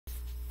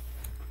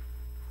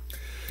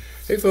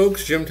Hey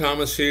folks, Jim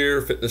Thomas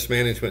here, Fitness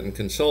Management and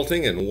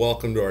Consulting, and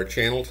welcome to our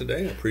channel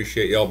today. I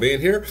appreciate y'all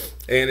being here.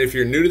 And if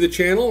you're new to the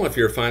channel, if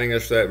you're finding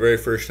us for that very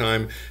first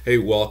time, hey,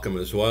 welcome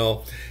as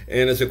well.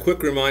 And as a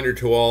quick reminder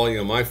to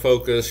all, my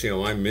focus,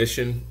 my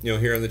mission,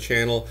 here on the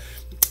channel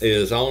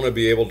is I want to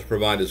be able to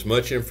provide as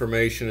much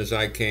information as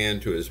I can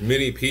to as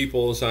many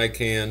people as I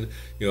can,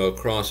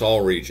 across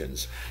all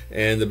regions.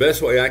 And the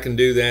best way I can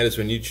do that is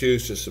when you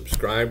choose to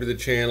subscribe to the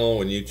channel,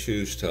 when you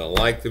choose to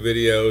like the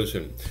videos,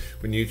 and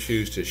when you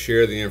choose to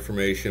share the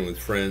information with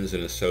friends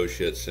and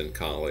associates and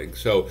colleagues.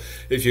 So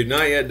if you've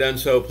not yet done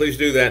so, please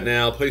do that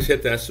now. Please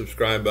hit that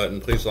subscribe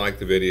button, please like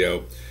the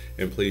video,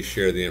 and please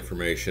share the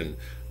information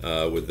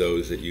with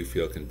those that you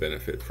feel can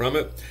benefit from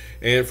it.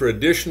 And for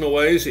additional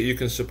ways that you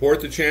can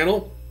support the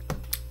channel,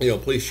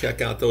 please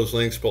check out those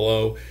links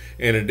below.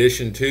 In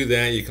addition to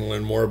that, you can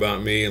learn more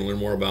about me and learn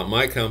more about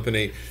my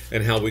company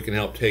and how we can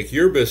help take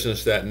your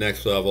business to that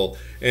next level.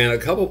 And a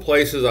couple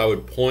places I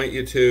would point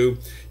you to,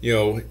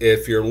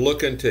 if you're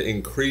looking to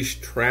increase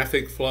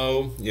traffic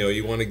flow,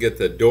 you want to get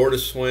the door to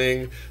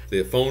swing,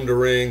 the phone to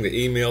ring,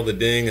 the email to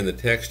ding, and the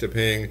text to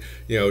ping,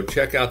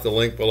 check out the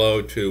link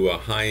below to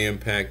high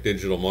impact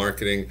digital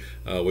marketing.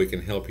 We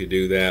can help you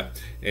do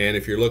that. And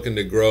if you're looking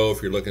to grow,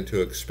 if you're looking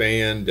to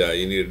expand,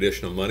 you need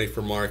additional money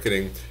for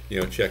marketing,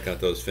 check out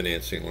those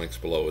financing links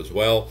below as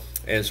well.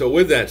 And so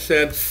with that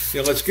said,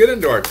 let's get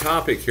into our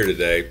topic here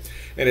today,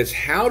 and it's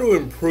how to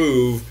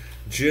improve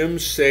gym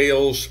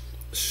sales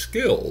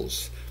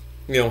skills.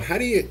 How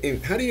do you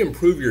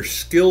improve your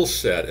skill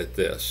set at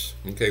this?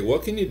 Okay,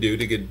 what can you do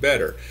to get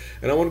better?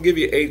 And I want to give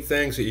you 8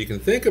 things that you can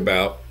think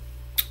about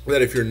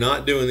that if you're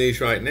not doing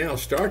these right now,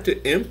 start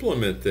to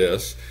implement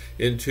this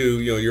into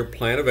your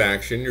plan of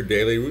action, your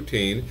daily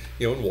routine,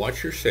 and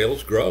watch your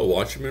sales grow,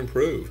 watch them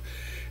improve.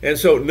 And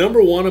so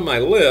number 1 on my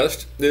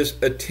list is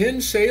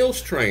attend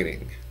sales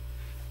training.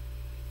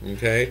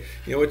 Okay,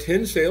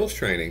 attend sales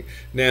training.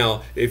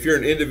 Now, if you're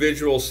an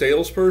individual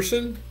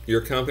salesperson,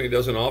 your company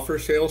doesn't offer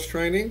sales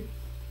training,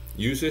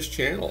 use this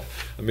channel.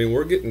 I mean,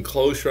 we're getting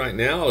close right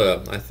now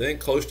to, I think,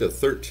 close to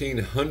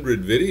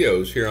 1,300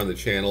 videos here on the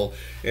channel,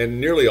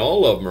 and nearly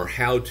all of them are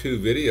how-to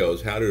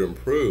videos, how to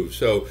improve.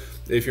 So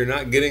if you're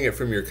not getting it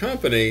from your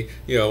company,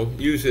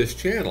 use this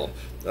channel.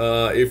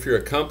 If you're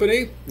a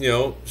company,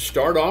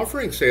 start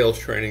offering sales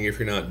training if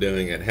you're not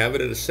doing it. Have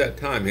it at a set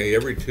time. Hey,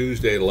 every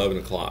Tuesday at 11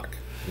 o'clock.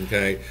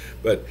 Okay,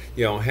 but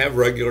have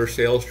regular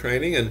sales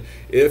training. And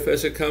if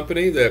as a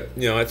company that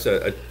it's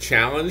a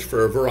challenge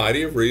for a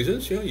variety of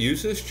reasons,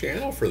 use this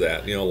channel for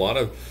that. A lot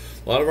of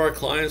our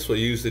clients will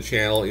use the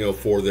channel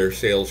for their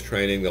sales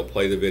training. They'll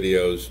play the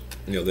videos,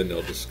 then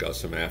they'll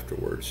discuss them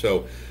afterwards.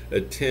 So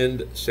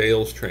attend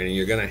sales training.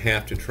 You're going to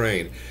have to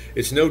train.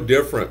 It's no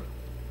different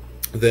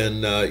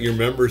than your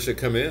members that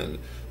come in.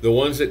 The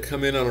ones that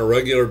come in on a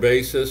regular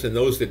basis and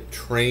those that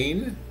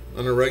train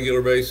on a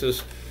regular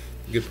basis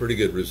get pretty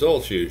good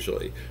results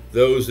usually.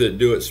 Those that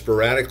do it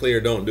sporadically or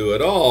don't do it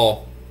at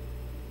all,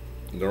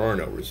 there are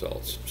no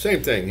results.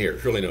 Same thing here,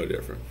 it's really no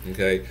different.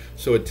 Okay,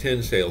 so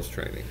attend sales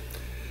training.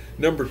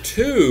 Number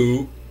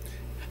 2,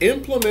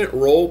 implement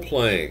role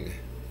playing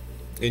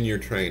in your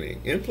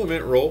training.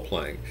 Implement role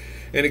playing.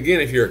 And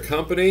again, if you're a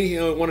company,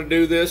 want to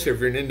do this, if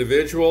you're an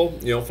individual,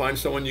 find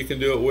someone you can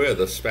do it with,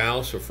 a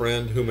spouse, a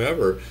friend,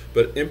 whomever,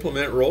 but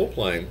implement role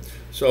playing.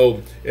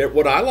 So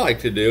what I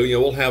like to do,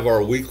 we'll have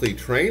our weekly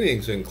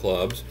trainings in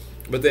clubs,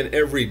 but then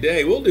every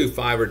day we'll do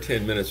 5 or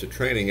 10 minutes of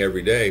training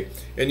every day,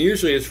 and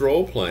usually it's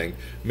role playing.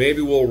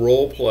 Maybe we'll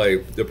role play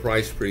the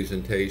price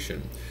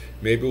presentation.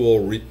 Maybe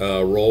we'll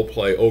role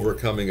play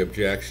overcoming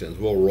objections.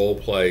 We'll role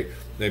play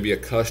maybe a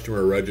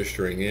customer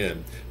registering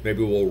in.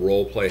 Maybe we'll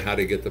role play how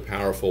to get the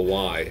powerful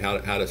why, how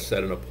to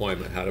set an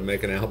appointment, how to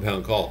make an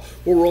outbound call.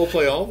 We'll role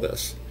play all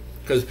this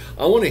because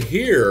I want to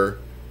hear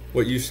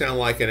what you sound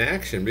like in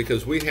action,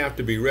 because we have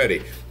to be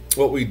ready.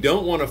 What we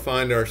don't want to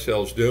find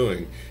ourselves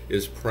doing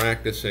is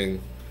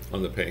practicing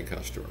on the paying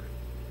customer.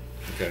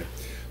 Okay,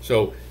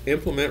 so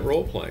implement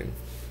role playing.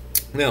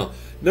 Now,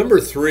 number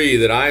 3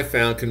 that I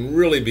found can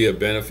really be a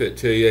benefit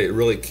to you, it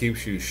really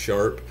keeps you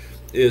sharp,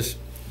 is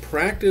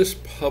practice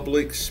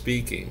public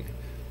speaking.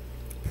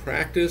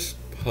 Practice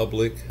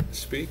public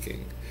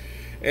speaking.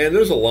 And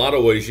there's a lot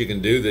of ways you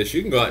can do this.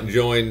 You can go out and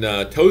join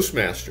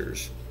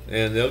Toastmasters,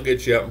 and they'll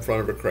get you up in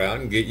front of a crowd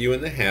and get you in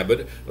the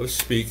habit of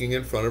speaking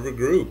in front of a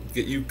group,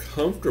 get you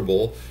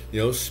comfortable,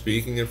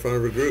 speaking in front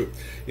of a group.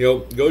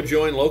 Go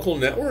join local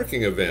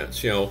networking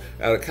events,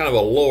 at a kind of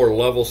a lower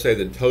level, say,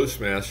 than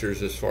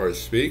Toastmasters as far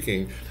as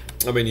speaking.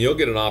 I mean, you'll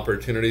get an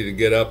opportunity to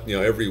get up,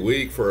 every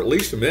week for at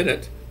least a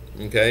minute,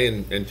 okay,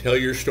 and tell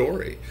your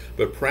story.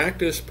 But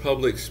practice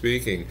public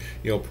speaking,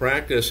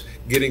 practice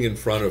getting in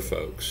front of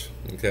folks,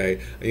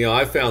 okay.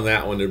 I found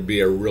that one to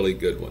be a really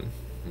good one,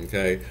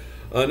 okay.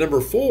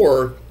 Number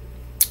 4,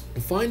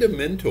 find a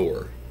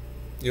mentor.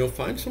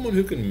 Find someone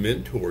who can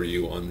mentor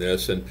you on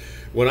this. And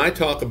when I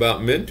talk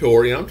about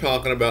mentor, I'm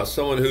talking about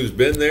someone who's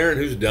been there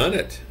and who's done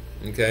it.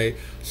 Okay,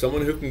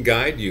 someone who can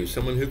guide you,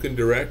 someone who can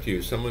direct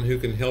you, someone who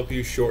can help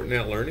you shorten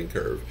that learning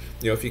curve.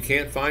 If you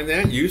can't find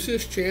that, use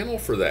this channel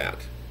for that.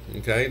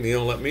 okay?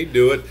 And, let me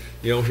do it,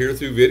 here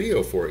through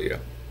video for you,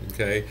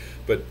 okay?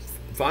 But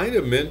find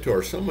a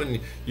mentor, someone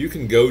you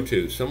can go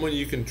to, someone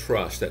you can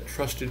trust, that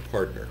trusted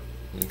partner,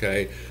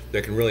 okay,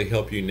 that can really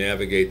help you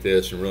navigate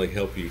this and really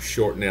help you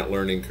shorten that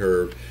learning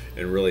curve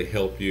and really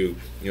help you,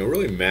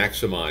 really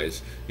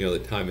maximize, the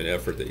time and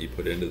effort that you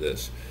put into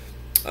this.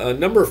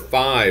 Number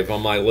 5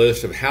 on my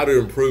list of how to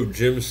improve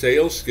gym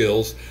sales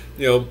skills,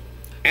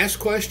 ask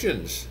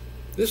questions.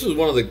 This is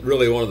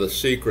really one of the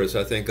secrets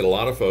I think that a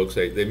lot of folks,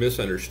 they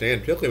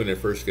misunderstand, particularly when they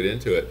first get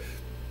into it.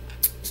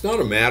 It's not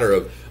a matter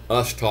of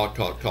us talk.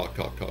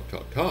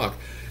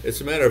 It's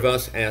a matter of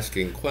us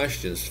asking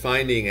questions,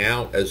 finding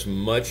out as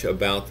much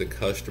about the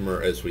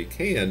customer as we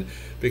can,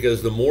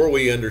 because the more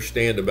we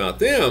understand about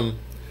them,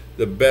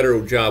 the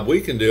better job we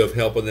can do of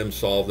helping them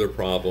solve their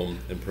problem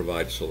and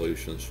provide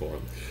solutions for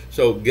them.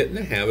 So get in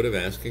the habit of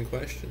asking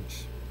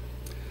questions.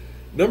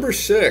 Number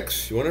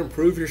 6, you want to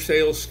improve your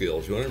sales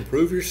skills. You want to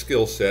improve your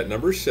skill set.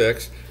 Number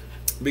 6,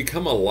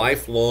 become a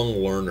lifelong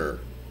learner.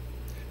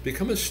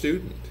 Become a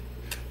student.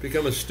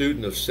 Become a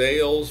student of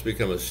sales,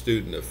 become a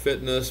student of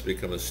fitness,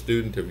 become a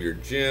student of your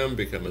gym,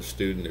 become a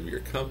student of your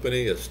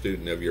company, a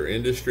student of your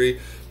industry.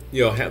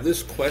 Have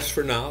this quest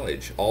for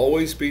knowledge.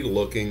 Always be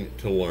looking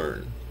to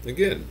learn.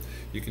 Again,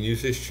 you can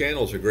use this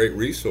channel as a great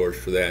resource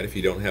for that if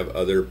you don't have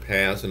other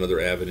paths and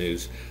other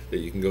avenues that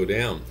you can go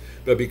down.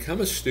 But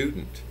become a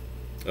student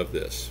of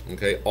this,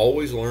 okay?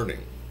 Always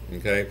learning,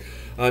 okay?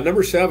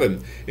 Number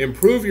 7,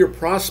 improve your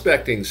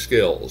prospecting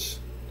skills.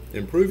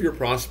 Improve your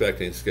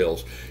prospecting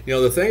skills.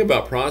 The thing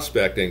about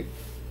prospecting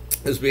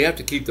is we have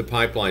to keep the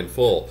pipeline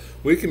full.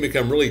 We can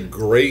become really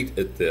great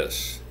at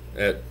this,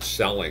 at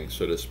selling,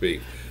 so to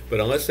speak. But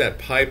unless that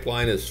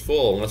pipeline is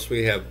full, unless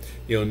we have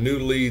new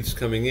leads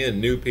coming in,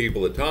 new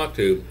people to talk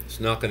to, it's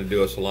not going to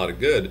do us a lot of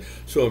good.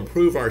 So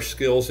improve our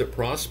skills at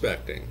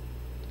prospecting.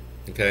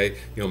 Okay,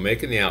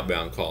 making the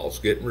outbound calls,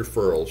 getting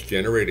referrals,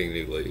 generating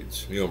new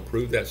leads.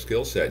 Improve that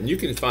skill set, and you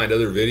can find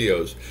other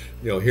videos,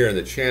 here in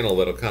the channel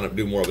that'll kind of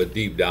do more of a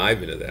deep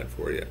dive into that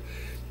for you.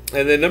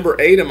 And then number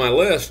 8 on my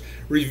list: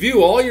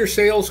 review all your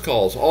sales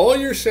calls, all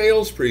your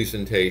sales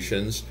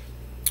presentations.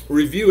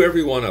 Review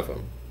every one of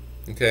them.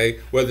 Okay,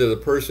 whether the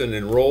person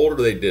enrolled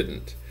or they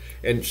didn't,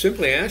 and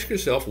simply ask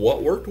yourself,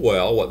 what worked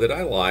well, what did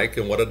I like,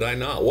 and what did I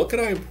not? What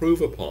could I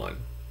improve upon?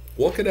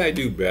 What could I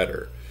do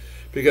better?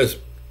 Because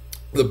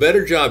the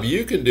better job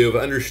you can do of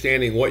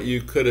understanding what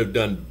you could have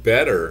done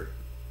better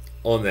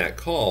on that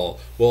call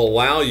will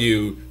allow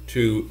you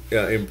to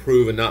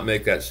improve and not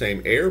make that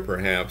same error,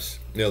 perhaps,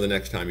 the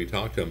next time you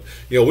talk to them.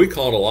 We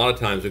call it, a lot of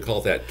times, we call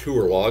it that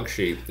tour log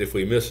sheet. If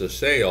we miss a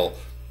sale,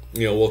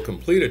 we'll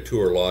complete a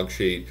tour log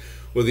sheet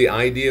with the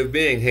idea of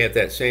being, hey, if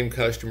that same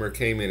customer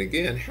came in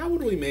again, how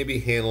would we maybe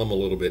handle them a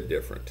little bit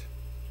different?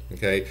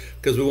 Okay,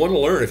 because we want to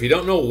learn. If you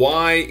don't know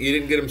why you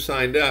didn't get them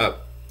signed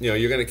up,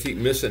 you're going to keep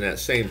missing that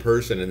same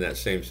person in that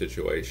same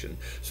situation.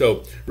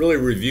 So really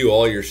review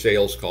all your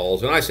sales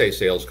calls, and I say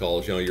sales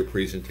calls, your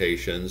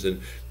presentations, and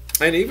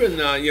even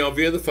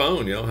via the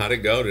phone. How'd it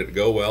go? Did it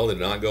go well? Did it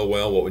not go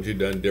well? What would you have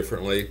done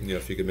differently?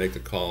 If you could make the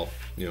call,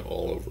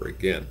 all over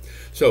again.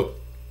 So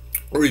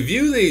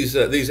review these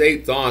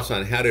 8 thoughts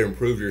on how to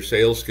improve your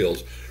sales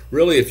skills.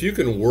 Really, if you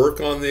can work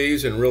on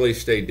these and really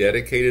stay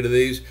dedicated to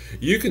these,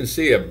 you can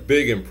see a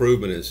big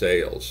improvement in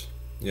sales.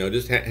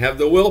 Just have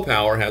the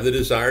willpower, have the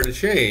desire to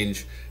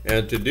change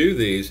and to do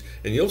these,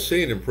 and you'll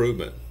see an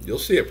improvement. You'll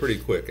see it pretty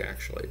quick,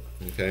 actually.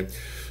 Okay.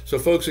 So,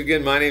 folks,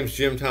 again, my name's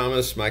Jim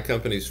Thomas. My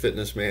company's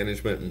Fitness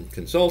Management and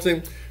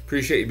Consulting.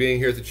 Appreciate you being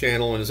here at the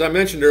channel. And as I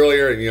mentioned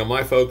earlier,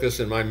 my focus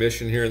and my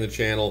mission here in the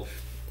channel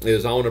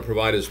is I want to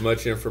provide as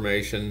much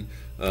information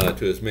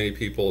to as many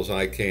people as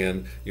I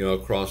can,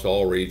 across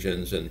all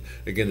regions. And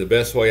again, the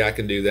best way I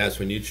can do that is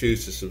when you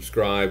choose to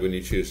subscribe, when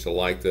you choose to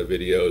like the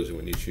videos, and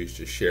when you choose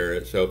to share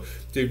it. So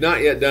if you've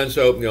not yet done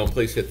so,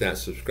 please hit that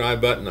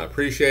subscribe button. I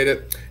appreciate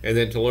it. And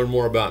then to learn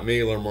more about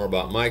me, learn more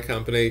about my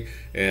company,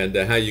 and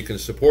how you can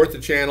support the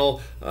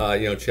channel,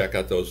 check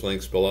out those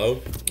links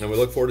below. And we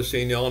look forward to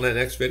seeing y'all in that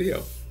next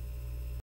video.